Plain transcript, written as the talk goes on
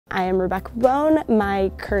I am Rebecca Bone.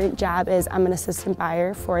 My current job is I'm an assistant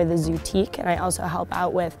buyer for the ZOUtique, and I also help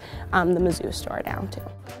out with the Mizzou Store now too.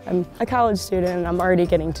 I'm a college student and I'm already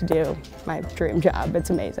getting to do my dream job. It's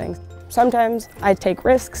amazing. Sometimes I take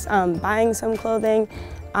risks buying some clothing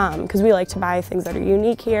because we like to buy things that are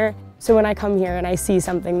unique here. So when I come here and I see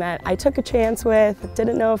something that I took a chance with,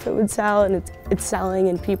 didn't know if it would sell, and it's selling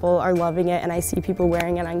and people are loving it, and I see people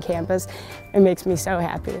wearing it on campus, it makes me so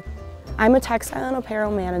happy. I'm a Textile and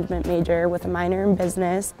Apparel Management major with a minor in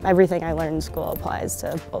business. Everything I learned in school applies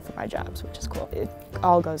to both of my jobs, which is cool. It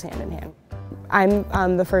all goes hand in hand.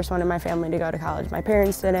 I'm the first one in my family to go to college. My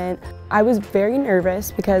parents didn't. I was very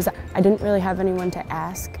nervous because I didn't really have anyone to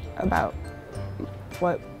ask about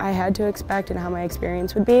what I had to expect and how my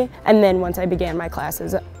experience would be. And then once I began my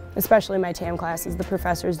classes, especially my TAM classes, the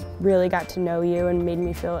professors really got to know you and made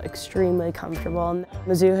me feel extremely comfortable. And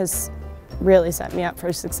Mizzou has really set me up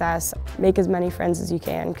for success. Make as many friends as you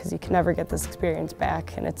can because you can never get this experience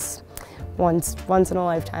back, and it's once in a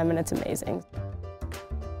lifetime, and it's amazing.